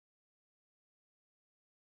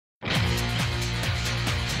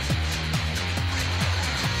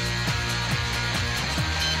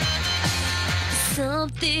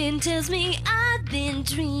Something tells me I've been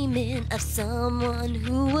dreaming of someone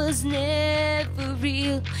who was never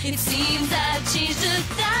real. It seems I've changed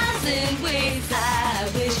 1,000 ways. I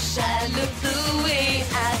wish I looked the way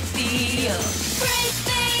I feel.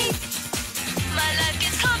 Braceface, my life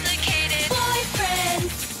gets complicated. Boyfriend,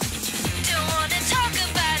 don't wanna talk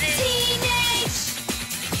about it. Teenage,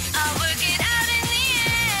 I'll work it out in the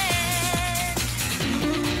end.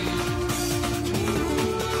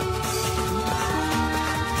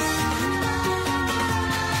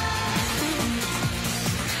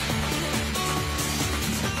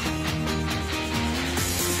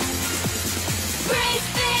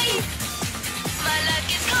 Braceface, my life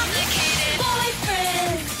gets complicated.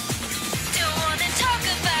 Boyfriend, don't wanna talk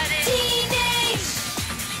about it. Teenage,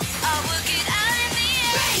 I'll work it out in the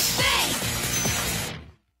end. Braceface!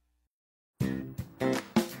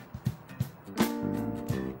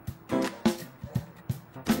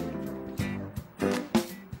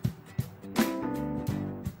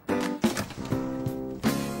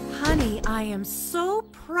 Honey, I am so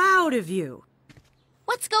proud of you.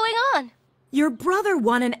 What's going on? Your brother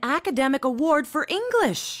won an academic award for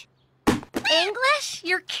English. English?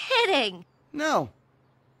 You're kidding. No.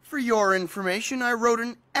 For your information, I wrote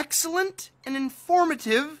an excellent and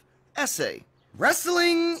informative essay.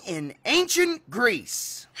 Wrestling in Ancient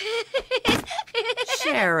Greece.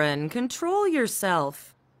 Sharon, control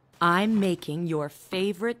yourself. I'm making your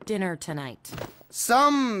favorite dinner tonight.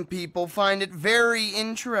 Some people find it very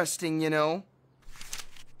interesting, you know.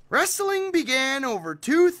 Wrestling began over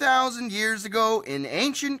 2,000 years ago in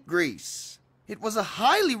ancient Greece. It was a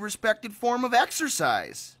highly respected form of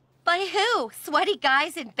exercise. By who? Sweaty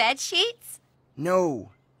guys in bed sheets?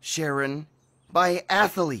 No, Sharon, by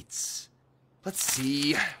athletes. Let's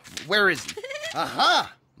see, where is he?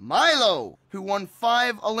 Aha! Milo, who won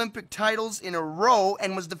 5 Olympic titles in a row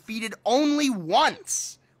and was defeated only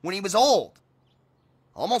once when he was old.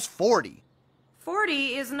 Almost 40.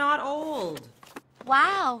 40 is not old.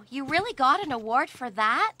 Wow, you really got an award for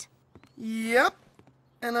that? Yep,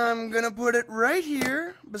 and I'm gonna put it right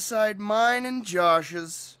here beside mine and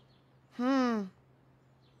Josh's. An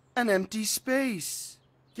empty space.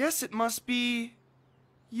 Guess it must be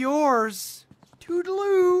yours.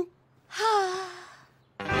 Toodaloo.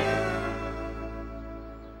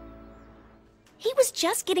 He was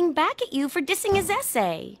just getting back at you for dissing his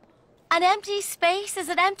essay. An empty space is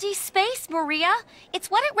an empty space, Maria.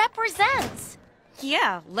 It's what it represents.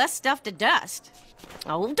 Yeah, less stuff to dust.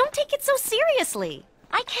 Oh, don't take it so seriously.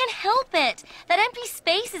 I can't help it. That empty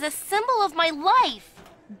space is a symbol of my life.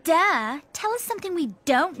 Duh. Tell us something we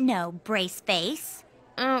don't know, Braceface.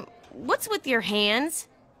 What's with your hands?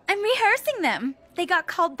 I'm rehearsing them. They got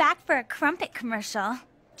called back for a crumpet commercial.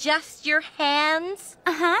 Just your hands?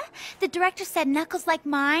 Uh-huh. The director said knuckles like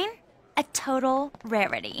mine, a total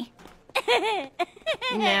rarity.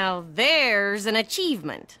 Now there's an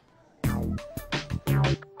achievement.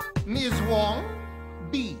 Ms. Wong,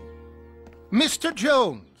 B. Mr.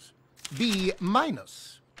 Jones, B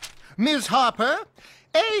minus. Ms. Harper,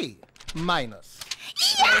 A minus.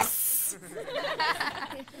 Yes!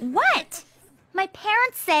 What? My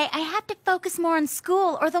parents say I have to focus more on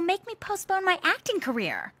school or they'll make me postpone my acting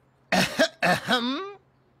career.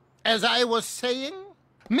 As I was saying,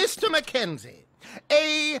 Mr. Mackenzie,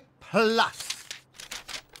 A plus.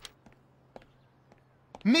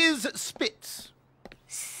 Ms. Spitz.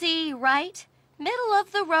 C, right? Middle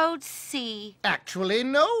of the road C. Actually,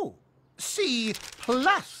 no. C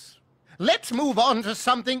plus. Let's move on to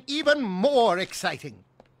something even more exciting.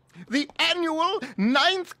 The annual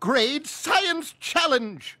 9th grade Science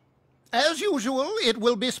Challenge. As usual, it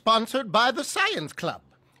will be sponsored by the Science Club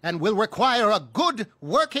and will require a good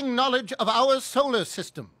working knowledge of our solar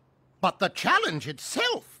system. But the challenge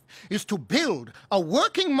itself is to build a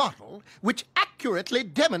working model which accurately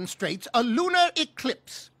demonstrates a lunar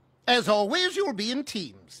eclipse. As always, you'll be in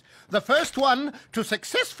teams. The first one to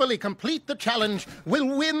successfully complete the challenge will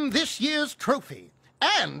win this year's trophy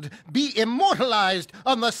and be immortalized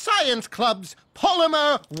on the Science Club's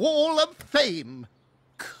Polymer Wall of Fame.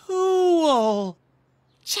 Cool.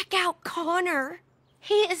 Check out Connor.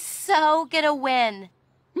 He is so gonna win.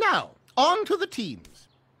 Now, on to the teams.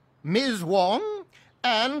 Ms. Wong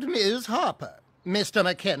and Ms. Harper, Mr.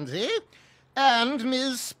 Mackenzie and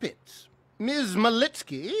Ms. Spitz, Ms.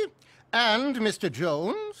 Malitsky and Mr.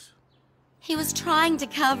 Jones. He was trying to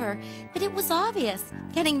cover, but it was obvious.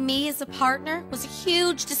 Getting me as a partner was a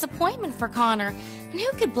huge disappointment for Connor. And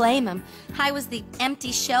who could blame him? I was the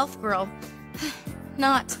empty shelf girl,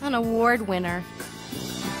 not an award winner.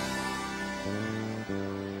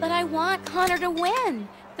 But I want Connor to win.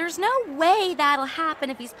 There's no way that'll happen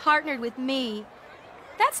if he's partnered with me.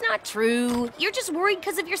 That's not true. You're just worried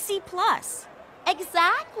because of your C+.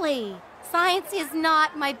 Exactly. Science is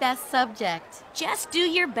not my best subject. Just do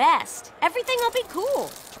your best. Everything will be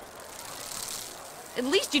cool. At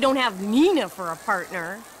least you don't have Nina for a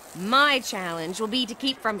partner. My challenge will be to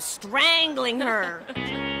keep from strangling her.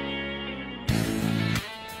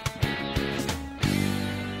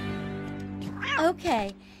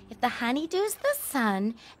 Okay, if the honeydew's the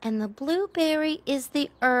sun and the blueberry is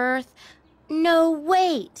the earth... No,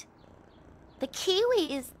 wait. The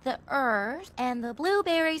kiwi is the earth and the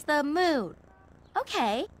blueberry's the moon.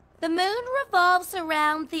 Okay, the moon revolves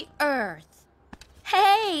around the earth.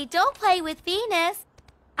 Hey, don't play with Venus.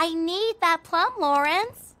 I need that plum,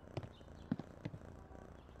 Lawrence.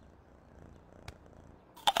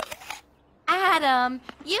 Adam,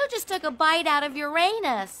 you just took a bite out of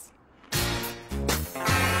Uranus.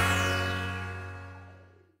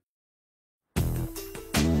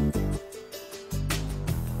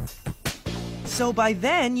 So by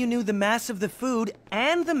then, you knew the mass of the food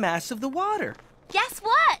and the mass of the water. Guess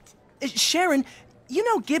what? Sharon, you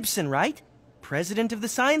know Gibson, right? President of the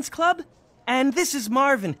Science Club? And this is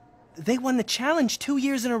Marvin. They won the challenge 2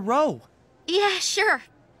 years in a row. Yeah, sure.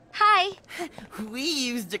 Hi. We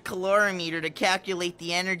used a calorimeter to calculate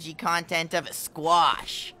the energy content of a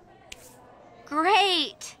squash.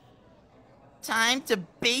 Great. Time to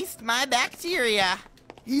baste my bacteria.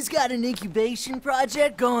 He's got an incubation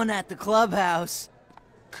project going at the clubhouse.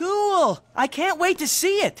 Cool! I can't wait to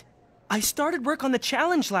see it! I started work on the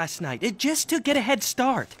challenge last night, just to get a head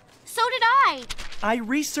start. So did I. I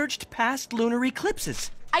researched past lunar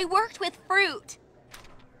eclipses. I worked with fruit.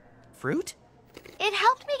 Fruit? It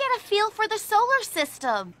helped me get a feel for the solar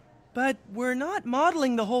system. But we're not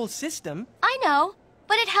modeling the whole system. I know,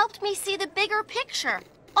 but it helped me see the bigger picture.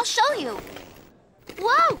 I'll show you.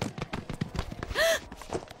 Whoa!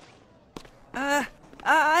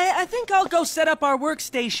 I think I'll go set up our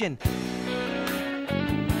workstation.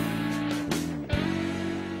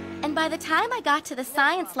 And by the time I got to the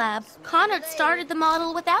science lab, Connor started the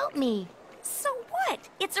model without me. So what?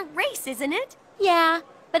 It's a race, isn't it? Yeah,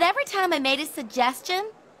 but every time I made a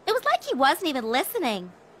suggestion, it was like he wasn't even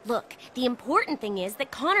listening. Look, the important thing is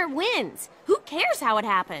that Connor wins. Who cares how it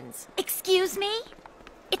happens? Excuse me?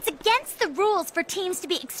 It's against the rules for teams to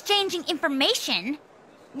be exchanging information.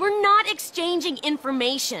 We're not exchanging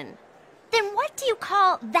information. Then what do you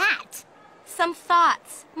call that? Some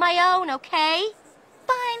thoughts. My own, okay?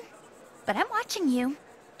 Fine. But I'm watching you.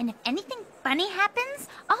 And if anything funny happens,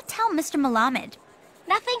 I'll tell Mr. Malamed.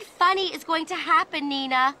 Nothing funny is going to happen,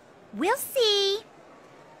 Nina. We'll see.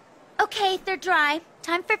 Okay, they're dry.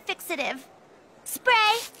 Time for fixative. Spray!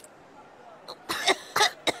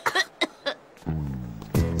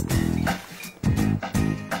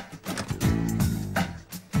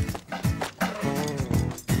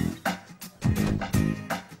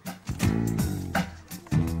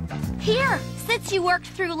 Here, since you worked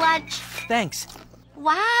through lunch. Thanks.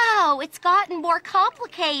 Wow, it's gotten more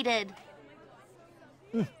complicated.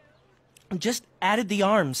 Just added the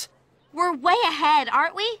arms. We're way ahead,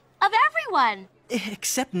 aren't we? Of everyone.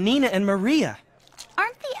 Except Nina and Maria.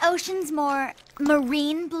 Aren't the oceans more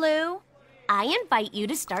marine blue? I invite you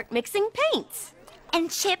to start mixing paints. And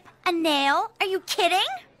chip a nail? Are you kidding?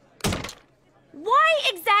 Why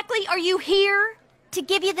exactly are you here? To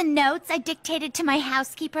give you the notes I dictated to my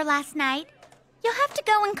housekeeper last night. You'll have to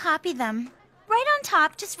go and copy them. Right on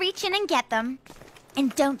top, just reach in and get them.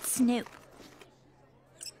 And don't snoop.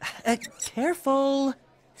 Careful.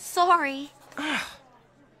 Sorry.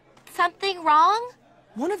 Something wrong?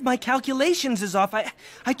 One of my calculations is off.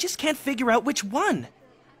 I just can't figure out which one.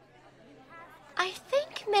 I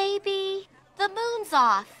think maybe the moon's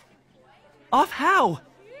off. Off how?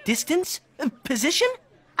 Distance? Position?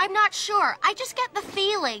 I'm not sure. I just get the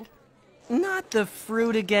feeling. Not the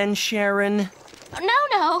fruit again, Sharon.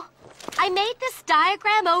 No. I made this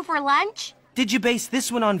diagram over lunch. Did you base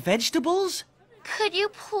this one on vegetables? Could you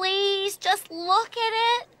please just look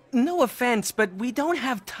at it? No offense, but we don't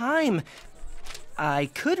have time. I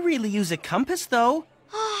could really use a compass, though.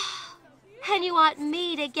 And you want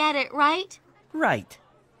me to get it right? Right.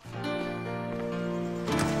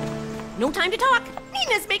 No time to talk.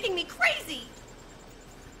 Nina's making me crazy.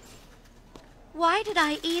 Why did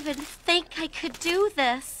I even think I could do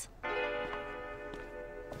this?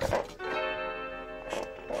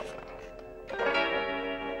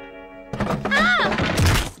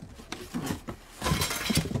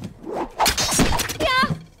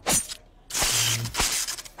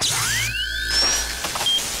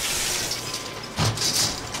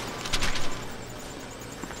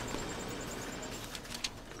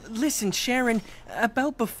 Listen, Sharon,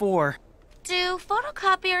 about before. Do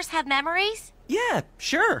photocopiers have memories? Yeah,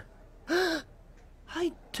 sure.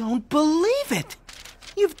 I don't believe it!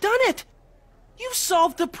 You've done it! You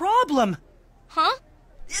solved the problem! Huh?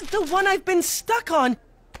 The one I've been stuck on!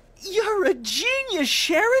 You're a genius,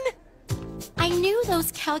 Sharon! I knew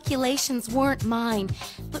those calculations weren't mine,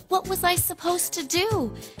 but what was I supposed to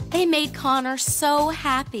do? They made Connor so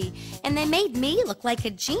happy, and they made me look like a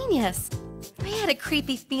genius. I had a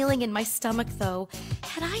creepy feeling in my stomach, though.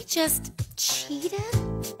 Had I just cheated?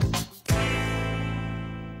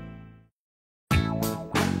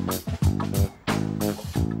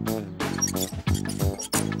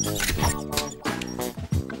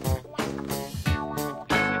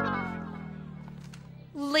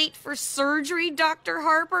 Late for surgery, Dr.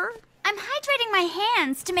 Harper? I'm hydrating my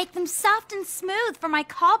hands to make them soft and smooth for my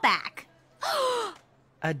callback.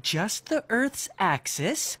 Adjust the Earth's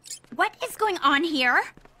axis. What is going on here?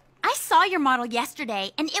 I saw your model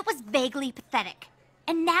yesterday, and it was vaguely pathetic.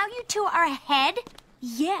 And now you two are ahead?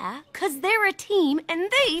 Yeah, 'cause they're a team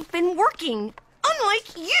and they've been working.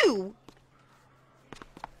 Unlike you!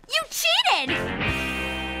 You cheated!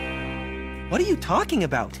 What are you talking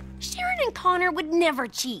about? Sharon and Connor would never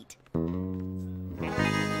cheat.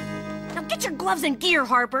 Now get your gloves and gear,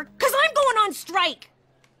 Harper, 'cause I'm going on strike!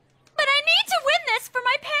 But I need to win this for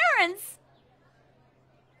my parents!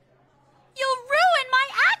 You'll ruin my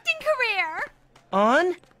acting career!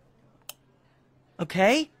 On.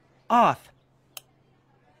 Okay. Off.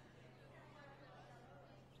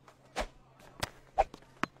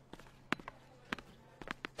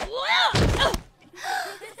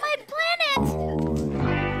 My planet!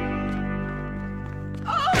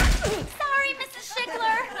 Sorry, Mrs.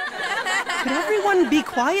 Schickler. Could everyone be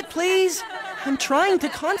quiet, please? I'm trying to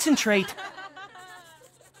concentrate.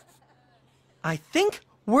 I think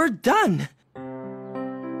we're done.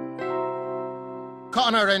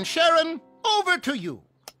 Connor and Sharon, over to you.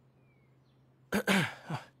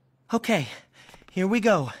 Okay, here we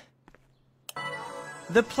go.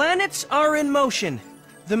 The planets are in motion.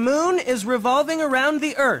 The moon is revolving around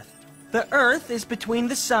the Earth. The Earth is between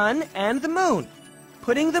the sun and the moon,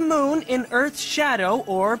 putting the moon in Earth's shadow,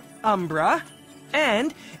 or umbra.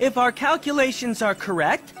 And, if our calculations are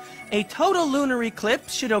correct, a total lunar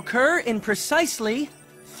eclipse should occur in precisely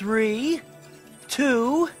 3,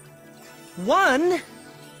 2, 1...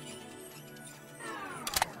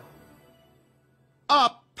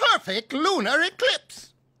 A perfect lunar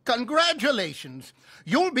eclipse! Congratulations!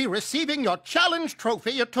 You'll be receiving your challenge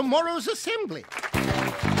trophy at tomorrow's assembly.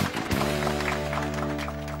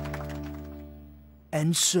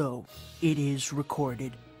 And so, it is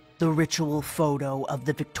recorded. The ritual photo of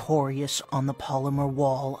the victorious on the polymer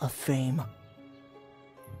wall of fame.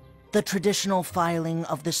 The traditional filing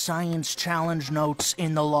of the science challenge notes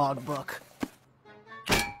in the logbook.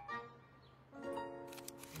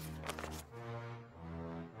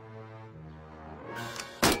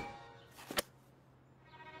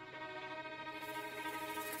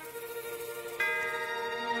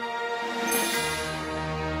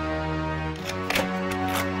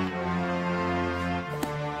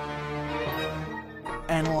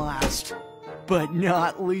 And last, but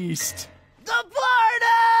not least, the party!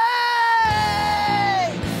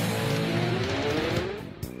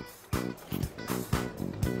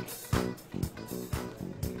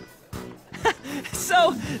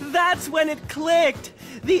 So, that's when it clicked.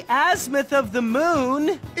 The azimuth of the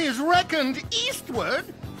moon Is reckoned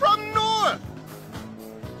eastward from north.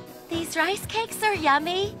 These rice cakes are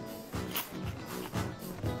yummy.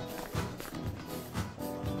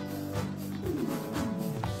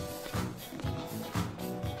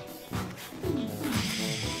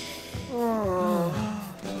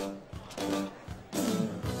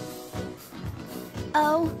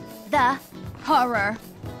 Oh, the horror.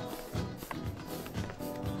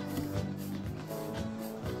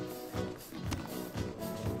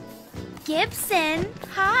 Gibson,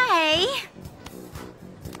 hi.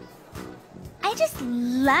 I just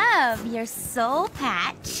love your soul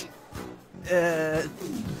patch.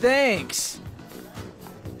 thanks.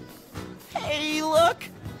 Hey, look!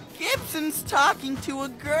 Gibson's talking to a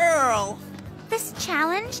girl. This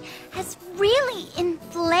challenge has really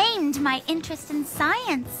inflamed my interest in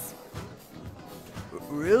science.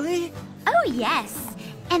 Really? Oh, yes.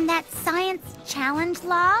 And that science challenge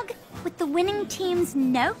log with the winning team's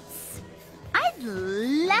notes? I'd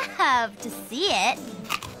love to see it.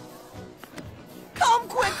 Come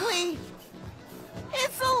quickly!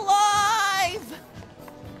 It's alive!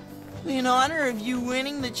 In honor of you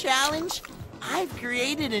winning the challenge, I've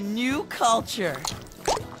created a new culture.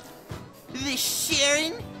 The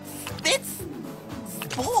Sharon Spitz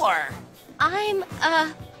Spore. I'm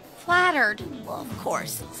a flattered. Well, of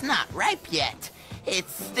course, it's not ripe yet.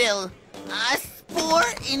 It's still a spore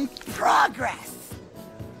in progress.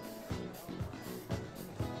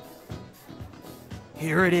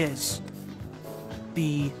 Here it is.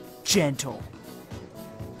 Be gentle.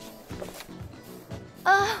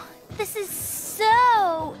 Oh, this is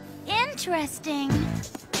so interesting.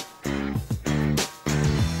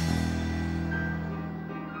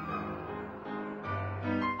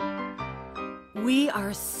 We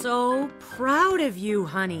are so proud of you,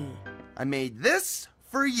 honey. I made this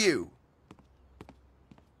for you.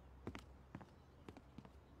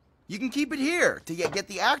 You can keep it here to get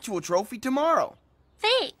the actual trophy tomorrow.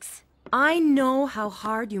 Thanks. I know how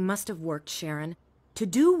hard you must have worked, Sharon. To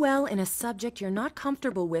do well in a subject you're not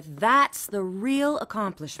comfortable with, that's the real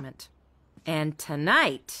accomplishment. And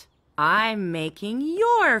tonight, I'm making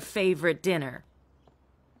your favorite dinner.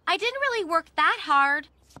 I didn't really work that hard.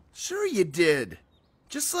 Sure you did.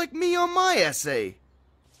 Just like me on my essay.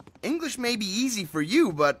 English may be easy for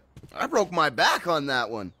you, but I broke my back on that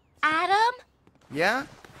one. Adam, Yeah?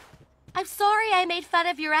 I'm sorry I made fun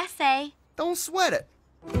of your essay. Don't sweat it.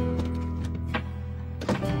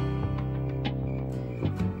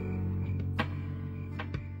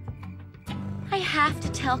 I have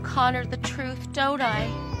to tell Connor the truth, don't I?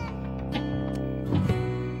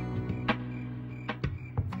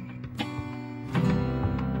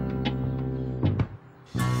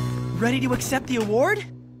 Ready to accept the award?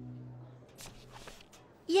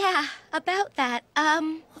 Yeah, about that.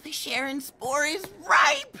 The Sharon spore is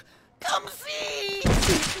ripe. Come see.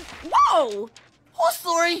 Whoa! Oh,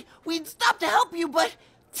 sorry. We'd stop to help you, but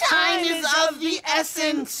time is of the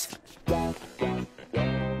essence.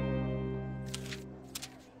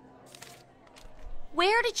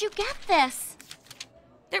 Where did you get this?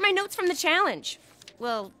 They're my notes from the challenge.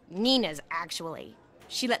 Well, Nina's, actually.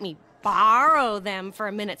 She let me borrow them for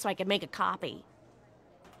a minute so I could make a copy.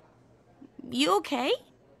 You okay?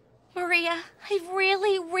 Maria, I've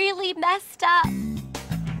really messed up.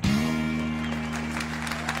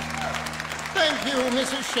 Thank you,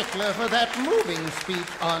 Mrs. Schickler, for that moving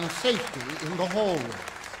speech on safety in the hallway.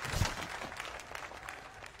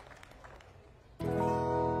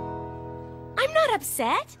 I'm not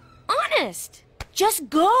upset. Honest. Just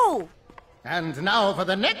go. And now for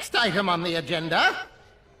the next item on the agenda,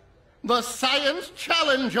 the Science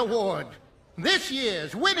Challenge Award. This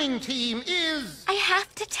year's winning team is I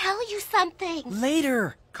have to tell you something.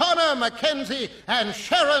 Later. Connor Mackenzie and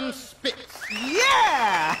Sharon Spitz.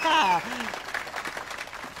 Yeah!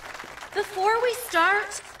 Before we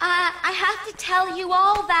start, I have to tell you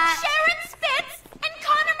all that Sharon Spitz and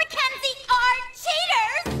Connor Mackenzie are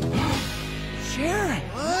cheaters! Sharon!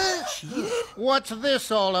 What? What's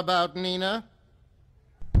this all about, Nina?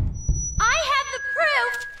 I have the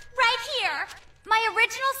proof right here. My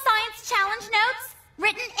original Science Challenge notes,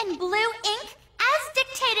 written in blue ink, as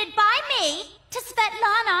dictated by me, to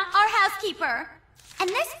Svetlana, our housekeeper. And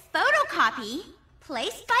this photocopy,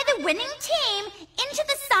 placed by the winning team into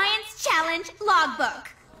the Science Challenge logbook.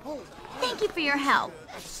 Thank you for your help.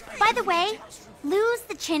 By the way, lose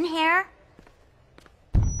the chin hair.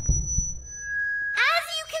 As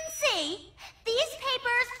you can see, these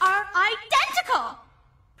papers are identical,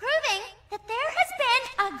 proving that there has been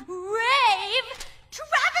a grave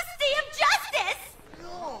travesty of justice.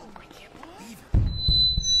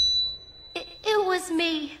 it was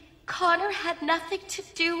me. Connor had nothing to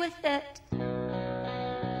do with it.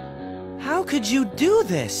 How could you do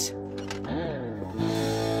this?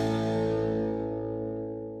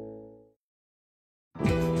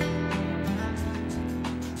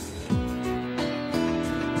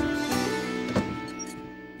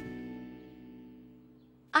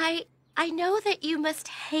 I know that you must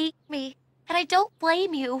hate me, and I don't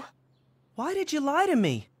blame you, Why did you lie to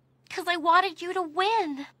me? 'cause I wanted you to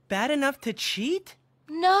win. Bad enough to cheat?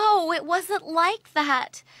 No, it wasn't like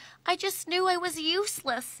that. I just knew I was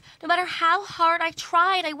useless. No matter how hard I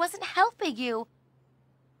tried, I wasn't helping you.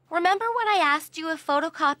 Remember when I asked you if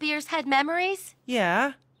photocopiers had memories?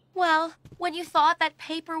 Yeah. Well, when you thought that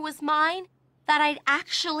paper was mine, that I'd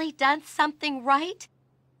actually done something right,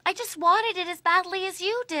 I just wanted it as badly as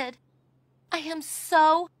you did. I am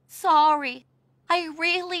so sorry. I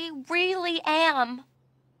really am.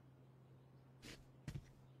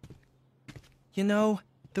 You know,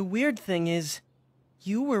 the weird thing is,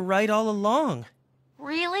 you were right all along.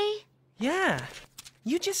 Really? Yeah.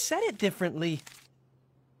 You just said it differently.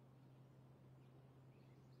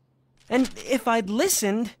 And if I'd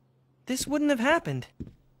listened, this wouldn't have happened.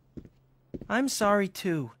 I'm sorry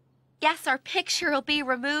too. Guess our picture will be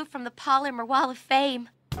removed from the Polymer Wall of Fame.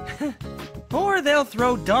 Or they'll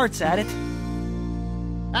throw darts at it.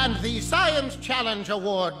 And the Science Challenge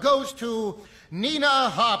Award goes to Nina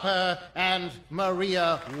Harper and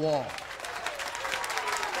Maria Wall.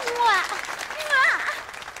 Wow.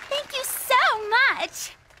 Thank you so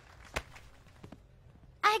much.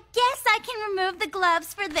 I guess I can remove the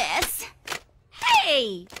gloves for this.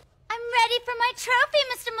 Hey! I'm ready for my trophy,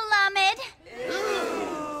 Mr. Melamed.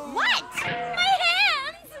 What? My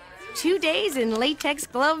hands! 2 days in latex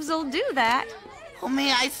gloves will do that. Oh,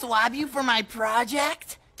 may I swab you for my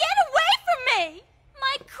project? Get away from me!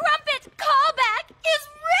 My crumpet callback is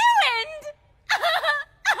ruined!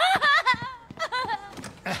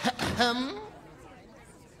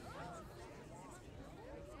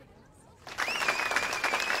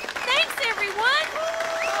 Thanks, everyone!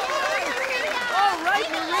 All right,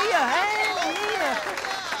 Maria. Hey, Nina.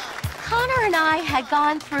 Connor and I had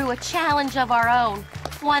gone through a challenge of our own,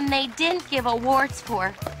 one they didn't give awards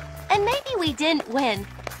for. And maybe we didn't win,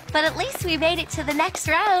 but at least we made it to the next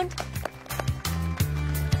round.